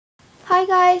Hi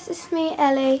guys, it's me,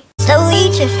 Ellie. Slowly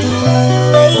drifting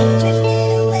away,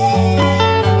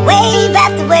 wave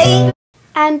after wave.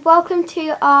 And welcome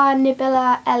to our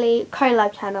Nabila Ellie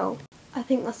collab channel. I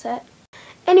think that's it.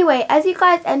 Anyway, as you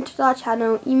guys entered our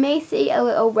channel, you may see a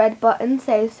little red button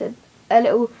saying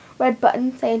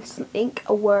something,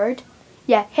 a word.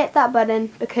 Yeah, hit that button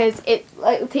because it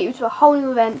will take you to a whole new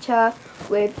adventure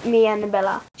with me and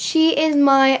Nabila. She is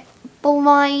my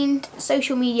blind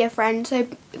social media friend, so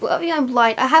well, I think I'm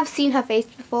blind. I have seen her face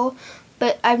before,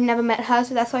 but I've never met her,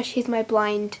 so that's why she's my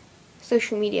blind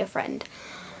social media friend.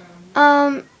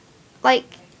 Like,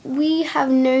 we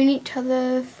have known each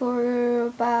other for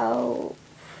about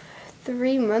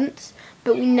 3 months,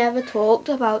 but we never talked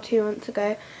about 2 months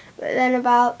ago. But then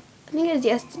about, I think it was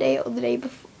yesterday or the day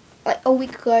before, like a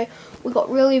week ago, we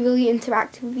got really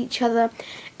interactive with each other,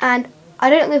 and I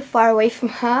don't live far away from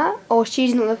her, or she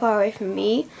doesn't live far away from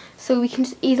me, so we can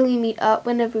just easily meet up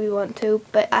whenever we want to.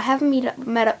 But I haven't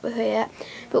met up with her yet,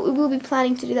 but we will be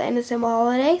planning to do that in the summer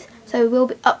holidays, so we will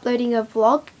be uploading a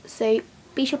vlog, so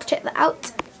be sure to check that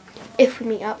out if we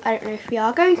meet up. I don't know if we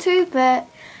are going to, but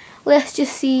let's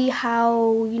just see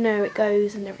how, it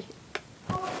goes and everything.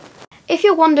 If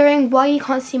you're wondering why you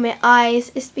can't see my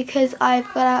eyes, it's because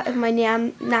I've got out of my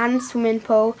nan's swimming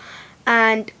pool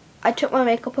and I took my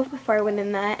makeup off before I went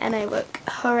in there and I look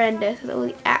horrendous with all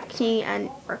the acne and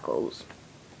freckles.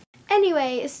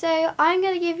 Anyway, so I'm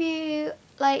going to give you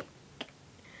like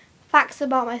facts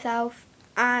about myself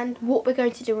and what we're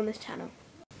going to do on this channel.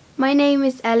 My name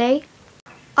is Ellie.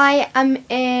 I am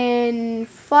in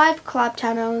 5 collab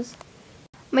channels.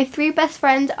 My 3 best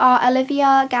friends are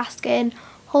Olivia Gaskin,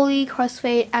 Holly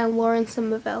Crossfade and Lauren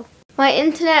Somerville. My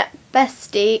internet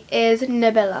bestie is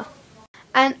Nabila.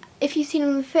 And if you've seen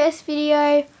in the first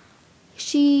video,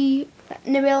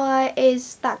 Nabila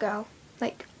is that girl,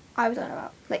 like I was on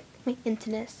about, like my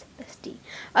internet bestie.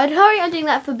 I'm doing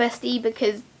that for bestie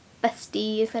because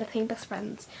bestie instead of saying best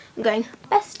friends. I'm going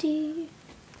bestie.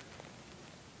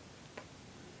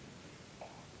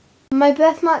 My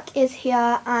birthmark is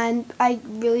here, and I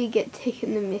really get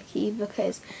taken the mickey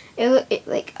because it looked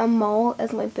like a mole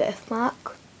as my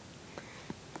birthmark.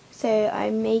 So I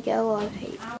may get a lot of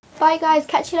hate. Bye guys,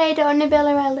 catch you later on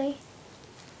Nabila Ellie.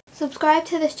 Subscribe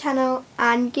to this channel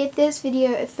and give this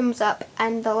video a thumbs up,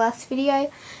 and the last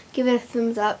video, give it a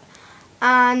thumbs up.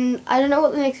 And I don't know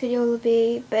what the next video will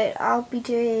be, but I'll be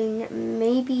doing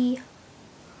maybe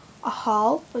a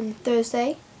haul on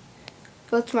Thursday.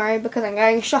 For tomorrow because I'm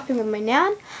going shopping with my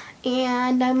nan,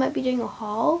 and I might be doing a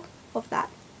haul of that,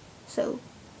 so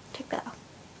check that out.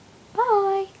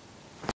 Bye!